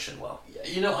can function well.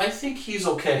 I think he's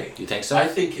okay. You think so? I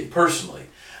think, personally,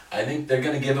 they're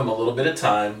going to give him a little bit of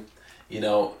time. He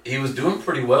was doing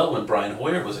pretty well when Brian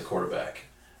Hoyer was a quarterback.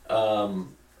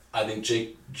 I think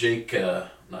Jay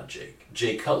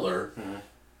Cutler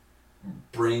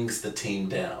brings the team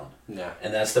down. Yeah.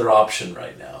 And that's their option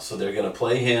right now. So they're going to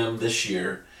play him this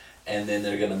year, and then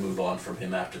they're going to move on from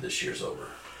him after this year's over.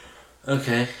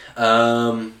 Okay.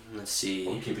 Let's see.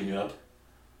 I'm keeping you up.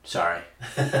 Sorry.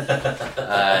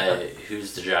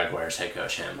 Who's the Jaguars head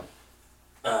coach? Him.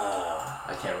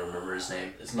 I can't remember his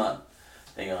name. It's not.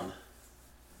 Hang on.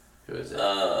 Who is it?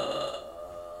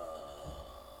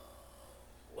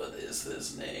 What is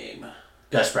his name?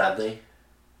 Gus Bradley.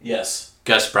 Yes.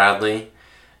 Gus Bradley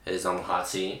is on the hot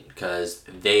seat because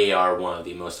they are one of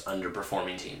the most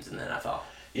underperforming teams in the NFL.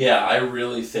 Yeah, I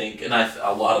really think, and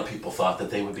a lot of people thought that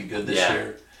they would be good this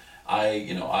year.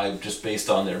 I just based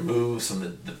on their moves and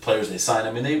the players they signed.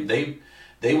 I mean,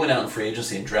 they went out in free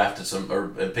agency and drafted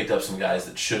picked up some guys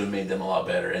that should have made them a lot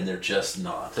better, and they're just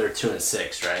not. They're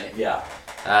 2-6, right? Yeah.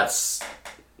 That's.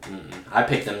 I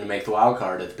picked them to make the wild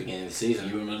card at the beginning of the season.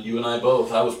 You and I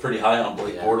both. I was pretty high on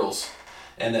Blake Bortles,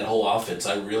 and that whole offense.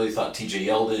 I really thought T.J.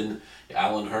 Yeldon,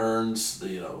 Allen Hurns,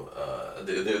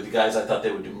 the guys. I thought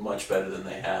they would do much better than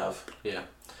they have. Yeah.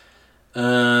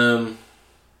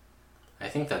 I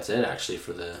think that's it actually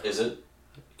for the. Is it?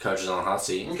 Coaches on the hot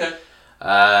seat. Okay.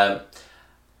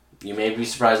 You may be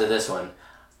surprised at this one.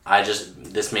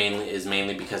 This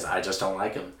mainly because I just don't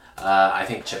like him. I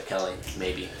think Chip Kelly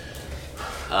maybe.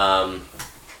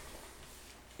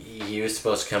 He was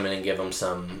supposed to come in and give him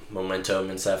some momentum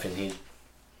and stuff, and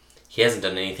he hasn't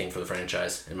done anything for the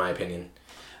franchise, in my opinion.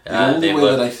 The only way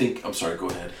that I think... I'm sorry, go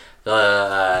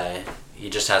ahead. He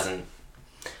just hasn't...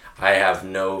 I have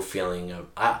no feeling of...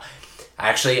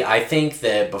 I think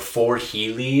that before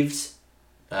he leaves,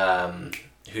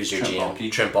 who's your GM?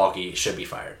 Baalke. Trent Baalke should be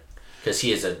fired. Because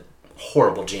he is a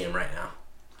horrible GM right now.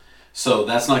 So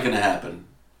that's not going to happen.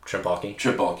 Trent Baalke?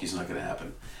 Trent Baalke's not going to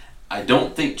happen. I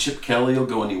don't think Chip Kelly will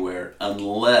go anywhere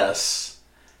unless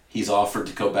he's offered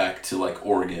to go back to like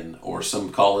Oregon or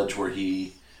some college where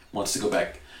he wants to go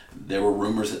back. There were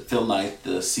rumors that Phil Knight,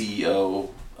 the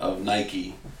CEO of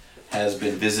Nike, has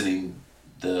been visiting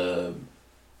the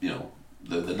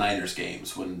Niners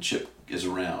games when Chip is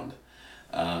around.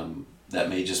 That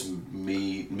may just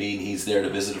mean he's there to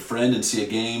visit a friend and see a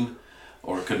game,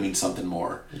 or it could mean something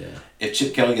more. Yeah. If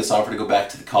Chip Kelly gets offered to go back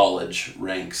to the college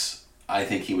ranks, I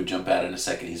think he would jump out in a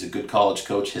second. He's a good college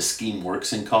coach. His scheme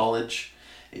works in college.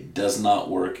 It does not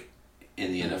work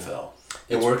in the NFL.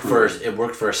 It worked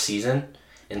for a season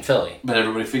in Philly. But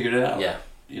everybody figured it out. Yeah.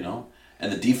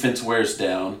 And the defense wears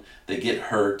down. They get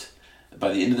hurt.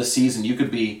 By the end of the season, you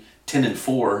could be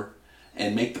 10-4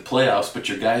 and make the playoffs, but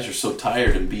your guys are so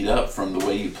tired and beat up from the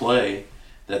way you play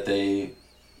that they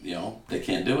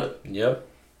can't do it. Yep.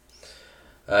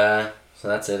 So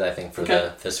that's it, I think, for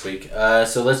this week.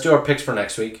 So let's do our picks for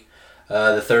next week.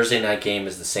 The Thursday night game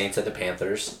is the Saints at the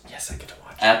Panthers. Yes, I get to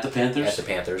watch. At the Panthers? At the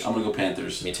Panthers. I'm going to go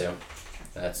Panthers. Me too.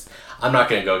 I'm not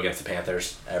going to go against the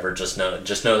Panthers ever. Just know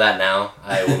that now.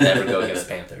 I will never go against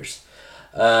the Panthers.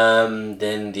 Then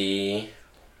that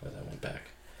went back.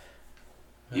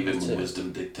 Even when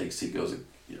wisdom dictates he goes,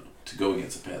 to go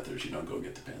against the Panthers, you don't go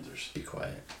against the Panthers. Be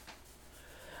quiet.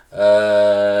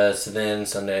 So then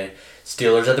Sunday,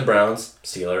 Steelers at the Browns.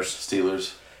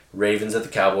 Steelers. Ravens at the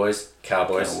Cowboys.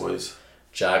 Cowboys.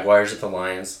 Jaguars at the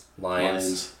Lions.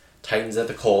 Titans at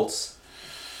the Colts.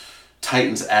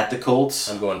 Titans at the Colts.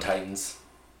 I'm going Titans.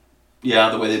 Yeah,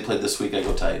 the way they played this week, I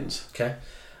go Titans. Okay.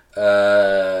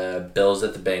 Bills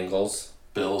at the Bengals.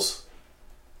 Bills.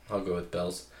 I'll go with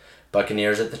Bills.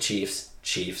 Buccaneers at the Chiefs.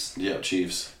 Yeah,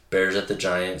 Chiefs. Bears at the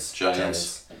Giants.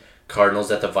 Giants. Cardinals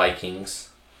at the Vikings.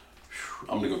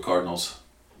 I'm going to go Cardinals.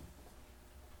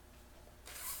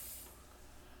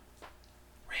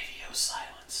 Radio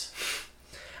silence.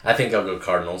 I think I'll go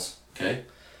Cardinals. Okay.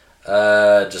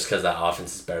 Just because that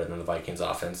offense is better than the Vikings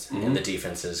offense. Mm-hmm. And the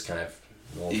defenses kind of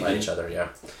will fight each other, yeah.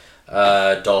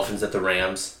 Dolphins at the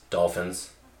Rams.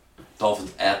 Dolphins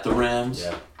at the Rams?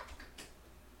 Yeah.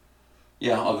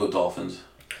 Yeah, I'll go Dolphins.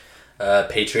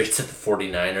 Patriots at the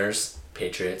 49ers.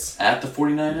 Patriots. At the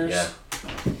 49ers? Yeah.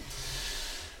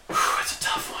 It's a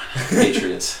tough one.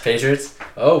 Patriots. Patriots?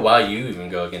 Oh, wow, you even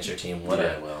go against your team.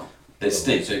 They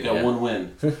stink. They got one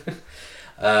win.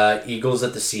 Eagles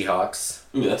at the Seahawks.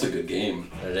 Ooh, that's a good game.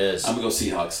 It is. I'm going to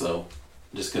go Seahawks, though,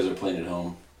 just because they're playing at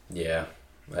home. Yeah,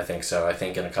 I think so. I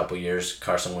think in a couple years,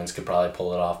 Carson Wentz could probably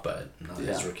pull it off, but not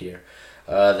his rookie year.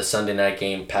 The Sunday night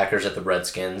game, Packers at the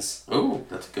Redskins. Oh,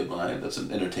 that's a good one. That's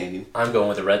entertaining. I'm going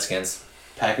with the Redskins.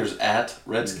 Packers at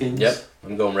Redskins? Yep,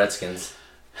 I'm going Redskins.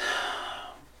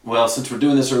 Well, since we're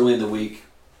doing this early in the week,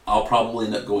 I'll probably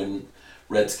end up going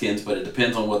Redskins, but it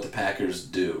depends on what the Packers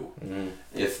do. Mm-hmm.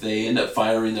 If they end up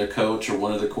firing their coach or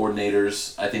one of the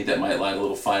coordinators, I think that might light a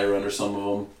little fire under some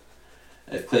of them.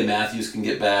 If Clay Matthews can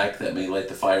get back, that may light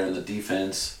the fire in the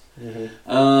defense.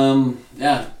 Mm-hmm.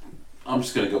 Yeah, I'm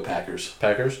just going to go Packers.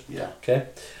 Packers? Yeah. Okay.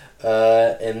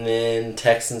 And then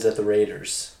Texans at the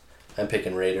Raiders. I'm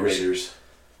picking Raiders.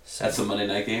 So. That's a Monday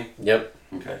night game? Yep.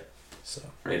 Okay. So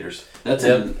Raiders. That's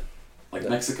in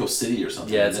Mexico City or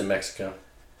something. Yeah, it's in Mexico.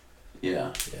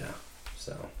 Yeah.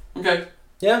 So. Okay.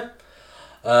 Yeah.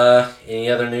 Any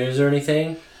other news or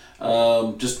anything?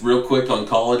 Just real quick on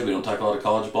college. We don't talk a lot of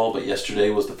college ball, but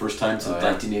yesterday was the first time since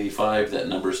 1985 that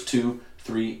numbers 2,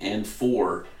 3, and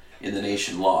 4 in the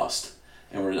nation lost,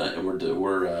 and we're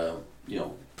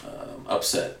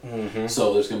upset. Mm-hmm.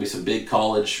 So there's going to be some big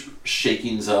college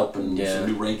shakings up and some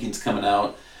new rankings coming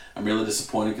out. I'm really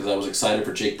disappointed because I was excited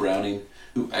for Jake Browning,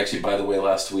 who actually, by the way,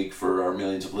 last week for our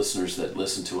millions of listeners that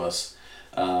listen to us,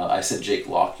 I said Jake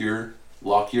Lockyer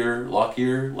last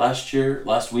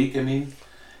week,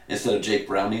 instead of Jake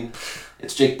Browning.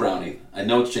 It's Jake Browning. I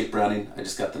know it's Jake Browning. I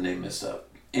just got the name messed up.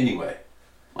 Anyway,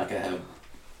 like I have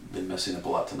been messing up a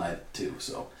lot tonight too.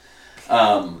 So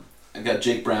I got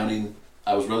Jake Browning.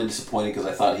 I was really disappointed because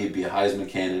I thought he'd be a Heisman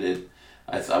candidate.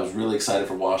 I was really excited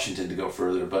for Washington to go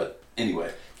further, but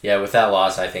anyway. Yeah, with that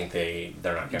loss, I think they're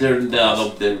not going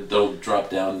to. They'll drop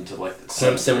down into like the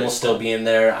Clemson will still be in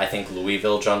there. I think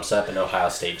Louisville jumps up and Ohio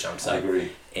State jumps up. I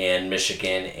agree. And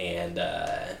Michigan and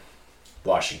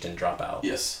Washington drop out.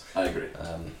 Yes, I agree.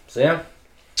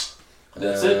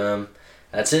 That's it.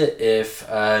 That's it. If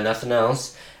nothing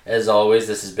else, as always,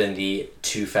 this has been the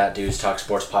Two Fat Dudes Talk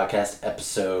Sports Podcast,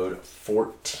 episode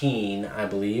 14, I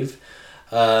believe.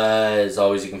 As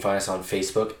always, you can find us on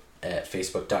Facebook at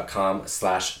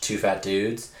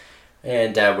facebook.com/twofatdudes.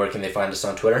 And where can they find us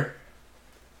on Twitter?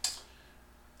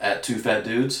 At Two Fat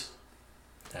Dudes.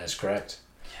 That is correct.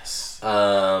 Yes.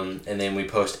 And then we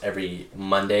post every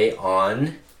Monday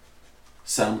on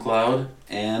SoundCloud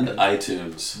and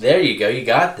iTunes. There you go. You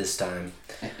got it this time.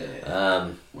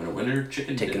 Winner,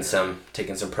 chicken taking some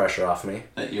pressure off me.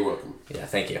 You're welcome. Yeah,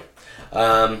 thank you.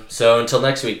 So until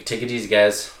next week, take it easy,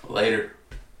 guys. Later.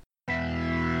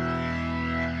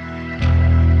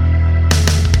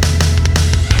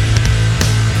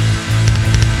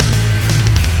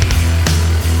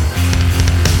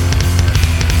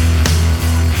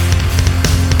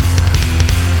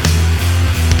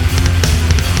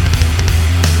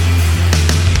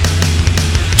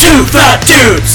 Two Fat Dudes!